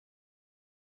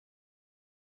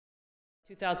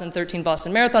2013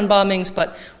 Boston Marathon bombings,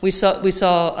 but we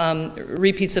saw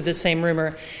repeats of this same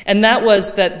rumor, and that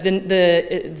was that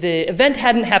the event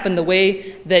hadn't happened the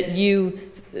way that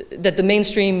the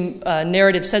mainstream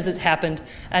narrative says it happened,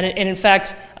 and in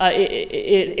fact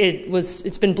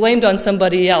it's been blamed on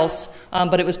somebody else,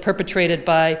 but it was perpetrated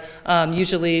by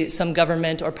usually some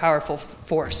government or powerful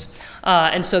force.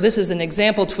 And so this is an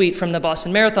example tweet from the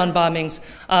Boston Marathon bombings.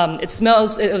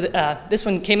 This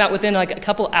one came out within like a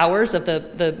couple hours of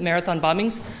the marathon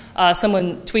bombings.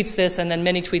 Someone tweets this, and then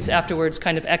many tweets afterwards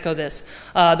kind of echo this.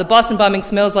 The Boston bombing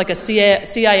smells like a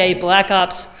CIA Black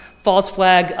Ops false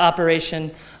flag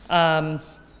operation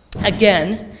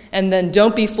again, and then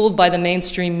don't be fooled by the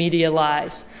mainstream media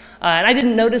lies. And I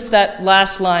didn't notice that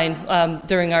last line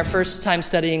during our first time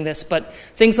studying this, but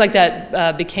things like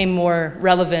that became more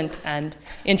relevant and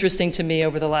interesting to me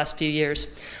over the last few years.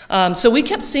 So we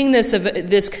kept seeing this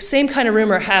same kind of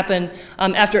rumor happen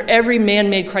after every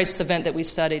man-made crisis event that we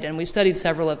studied, and we studied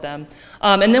several of them.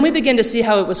 And then we began to see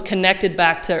how it was connected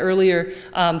back to earlier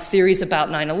theories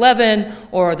about 9/11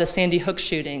 or the Sandy Hook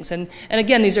shootings. And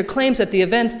again, these are claims that the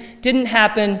event didn't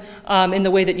happen in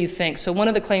the way that you think. So one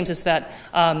of the claims is that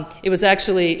it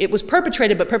was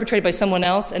perpetrated, but perpetrated by someone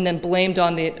else, and then blamed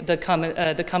on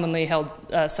the commonly held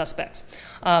suspects.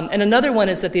 And another one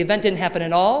is that the event didn't happen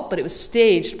at all, but it was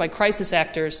staged by crisis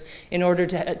actors in order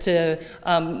to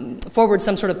forward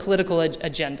some sort of political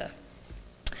agenda.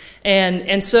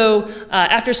 And so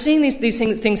after seeing these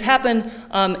things happen,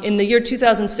 in the year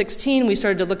 2016, we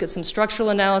started to look at some structural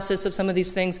analysis of some of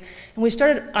these things, and we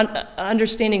started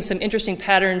understanding some interesting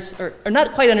patterns, or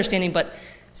not quite understanding, but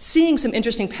seeing some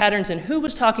interesting patterns in who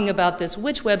was talking about this,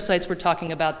 which websites were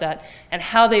talking about that, and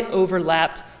how they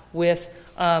overlapped with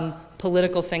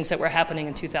political things that were happening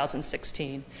in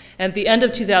 2016. And at the end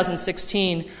of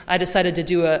 2016, I decided to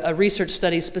do a research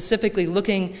study specifically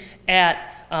looking at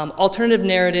alternative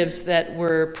narratives that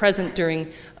were present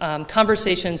during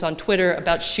conversations on Twitter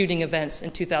about shooting events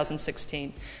in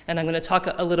 2016. And I'm going to talk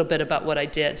a little bit about what I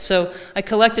did. So I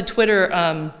collected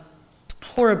Twitter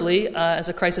horribly as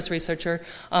a crisis researcher.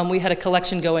 We had a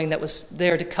collection going that was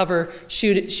there to cover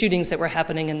shootings that were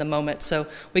happening in the moment. So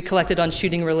we collected on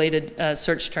shooting-related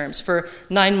search terms for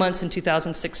 9 months in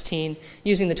 2016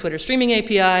 using the Twitter streaming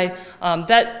API.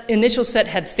 That initial set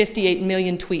had 58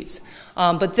 million tweets.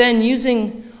 But then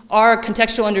using our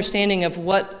contextual understanding of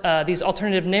what these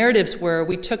alternative narratives were,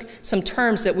 we took some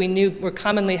terms that we knew were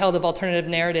commonly held of alternative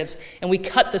narratives, and we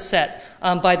cut the set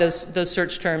by those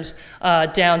search terms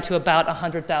down to about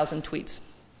 100,000 tweets.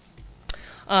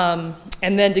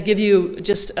 And then to give you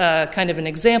just kind of an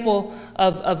example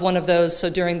of one of those, so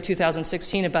during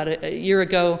 2016, about a year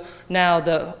ago now,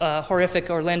 the horrific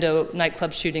Orlando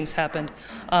nightclub shootings happened.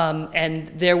 And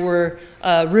there were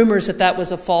rumors that that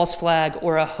was a false flag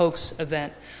or a hoax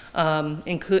event. And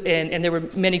there were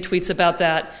many tweets about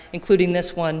that, including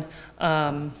this one,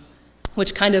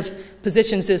 which kind of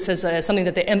positions this as something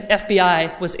that the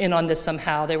FBI was in on this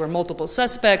somehow. There were multiple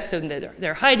suspects,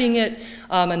 they're hiding it,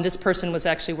 and this person was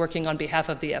actually working on behalf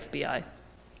of the FBI.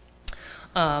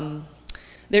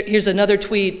 Here's another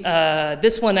tweet.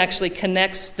 This one actually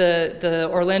connects the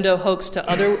Orlando hoax to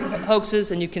other hoaxes,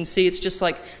 and you can see it's just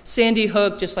like Sandy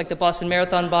Hook, just like the Boston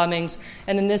Marathon bombings.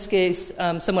 And in this case,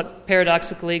 somewhat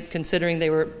paradoxically, considering they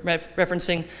were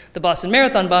referencing the Boston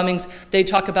Marathon bombings, they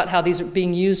talk about how these are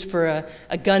being used for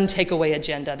a gun takeaway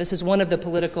agenda. This is one of the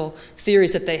political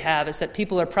theories that they have, is that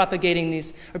people are propagating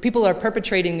these, or people are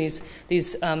perpetrating these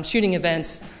shooting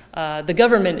events. The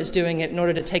government is doing it in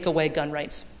order to take away gun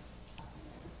rights.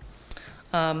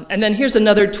 And then here's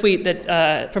another tweet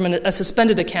that from a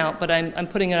suspended account, but I'm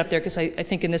putting it up there because I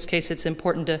think in this case it's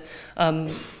important to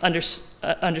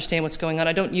understand what's going on.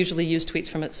 I don't usually use tweets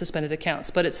from suspended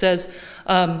accounts, but it says,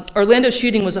 Orlando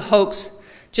shooting was a hoax,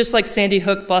 just like Sandy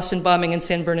Hook, Boston bombing, and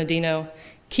San Bernardino.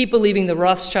 Keep believing the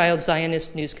Rothschild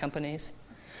Zionist news companies.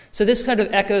 So this kind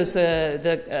of echoes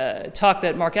the talk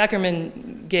that Mark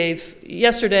Ackerman gave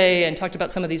yesterday and talked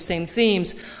about some of these same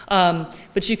themes.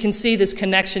 But you can see this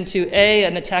connection to A,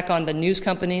 an attack on the news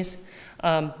companies,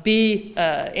 B,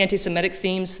 anti-Semitic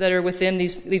themes that are within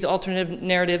these alternative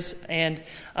narratives, and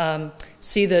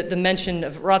C, the mention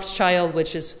of Rothschild,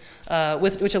 which is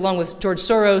which along with George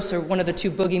Soros are one of the two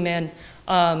boogeymen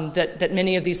that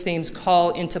many of these themes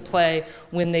call into play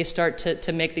when they start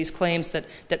to make these claims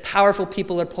that powerful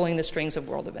people are pulling the strings of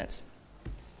world events.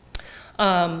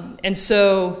 And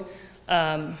so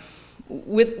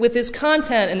with this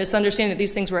content and this understanding that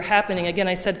these things were happening, again,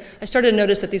 I started to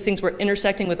notice that these things were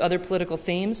intersecting with other political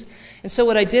themes. And so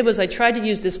what I did was I tried to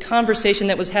use this conversation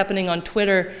that was happening on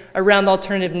Twitter around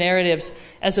alternative narratives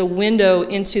as a window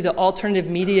into the alternative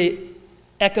media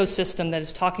ecosystem that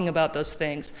is talking about those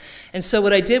things. And so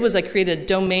what I did was I created a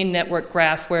domain network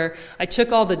graph where I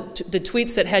took all the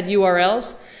tweets that had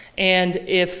URLs, and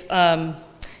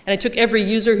and I took every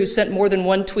user who sent more than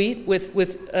one tweet with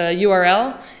a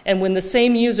URL, and when the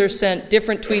same user sent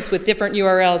different tweets with different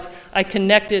URLs, I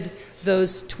connected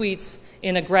those tweets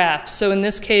in a graph. So in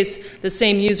this case, the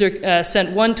same user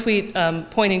sent one tweet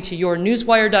pointing to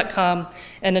yournewswire.com,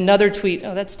 and another tweet,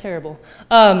 oh, that's terrible.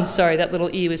 Sorry, that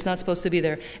little E was not supposed to be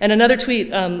there. And another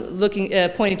tweet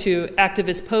pointing to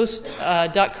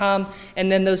activistpost.com,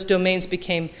 and then those domains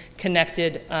became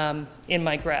connected in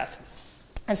my graph.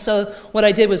 And so what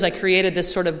I did was I created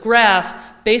this sort of graph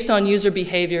based on user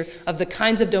behavior of the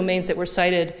kinds of domains that were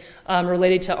cited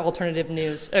related to alternative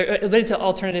news, related to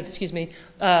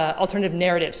alternative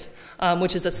narratives,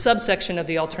 which is a subsection of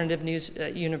the alternative news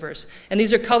universe. And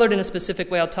these are colored in a specific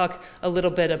way I'll talk a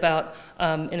little bit about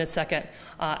in a second.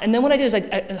 And then what I did is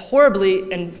I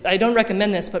horribly, and I don't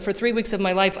recommend this, but for 3 weeks of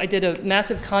my life I did a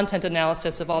massive content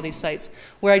analysis of all these sites,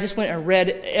 where I just went and read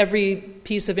every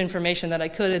piece of information that I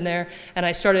could in there, and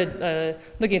I started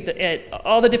looking at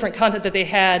all the different content that they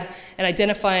had and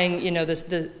identifying,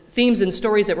 the themes and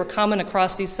stories that were common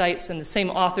across these sites and the same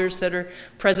authors that are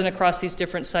present across these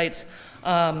different sites.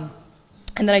 And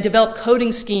then I developed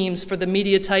coding schemes for the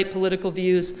media type, political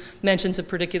views, mentions of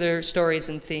particular stories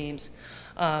and themes.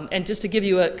 And just to give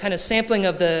you a kind of sampling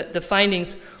of the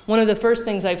findings, one of the first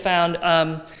things I found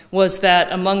was that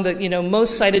among the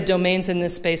most cited domains in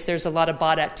this space, there's a lot of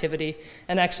bot activity,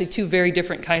 and actually two very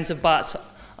different kinds of bots.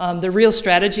 The real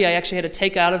strategy I actually had to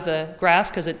take out of the graph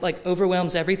because it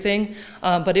overwhelms everything,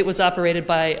 but it was operated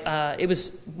by, it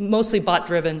was mostly bot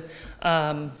driven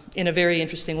in a very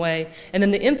interesting way. And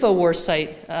then the InfoWars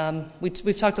site,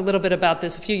 we've talked a little bit about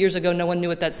this. A few years ago, no one knew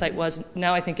what that site was.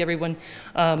 Now I think everyone,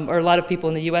 or a lot of people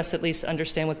in the US at least,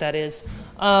 understand what that is.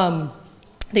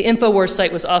 The InfoWars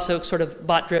site was also sort of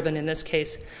bot driven in this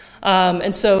case.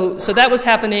 And so that was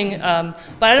happening,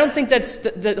 but I don't think that's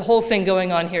the whole thing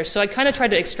going on here. So I kind of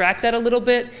tried to extract that a little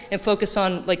bit and focus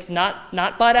on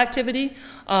not bot activity.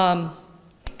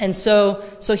 And so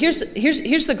here's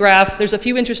the graph. There's a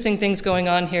few interesting things going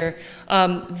on here.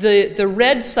 The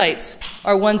red sites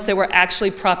are ones that were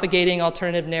actually propagating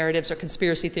alternative narratives or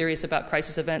conspiracy theories about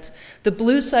crisis events. The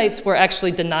blue sites were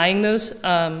actually denying those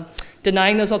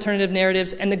alternative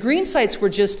narratives, and the green sites were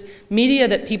just media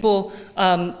that people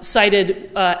cited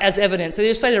as evidence. So they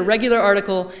just cited a regular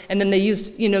article, and then they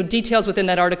used details within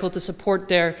that article to support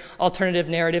their alternative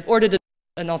narrative or to deny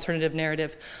an alternative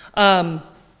narrative.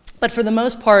 But for the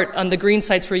most part, the green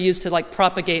sites were used to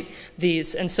propagate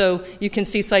these, and so you can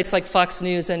see sites like Fox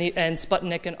News and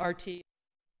Sputnik and RT.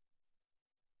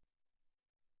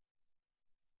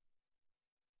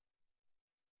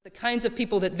 The kinds of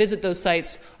people that visit those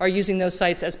sites are using those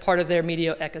sites as part of their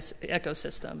media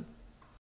ecosystem.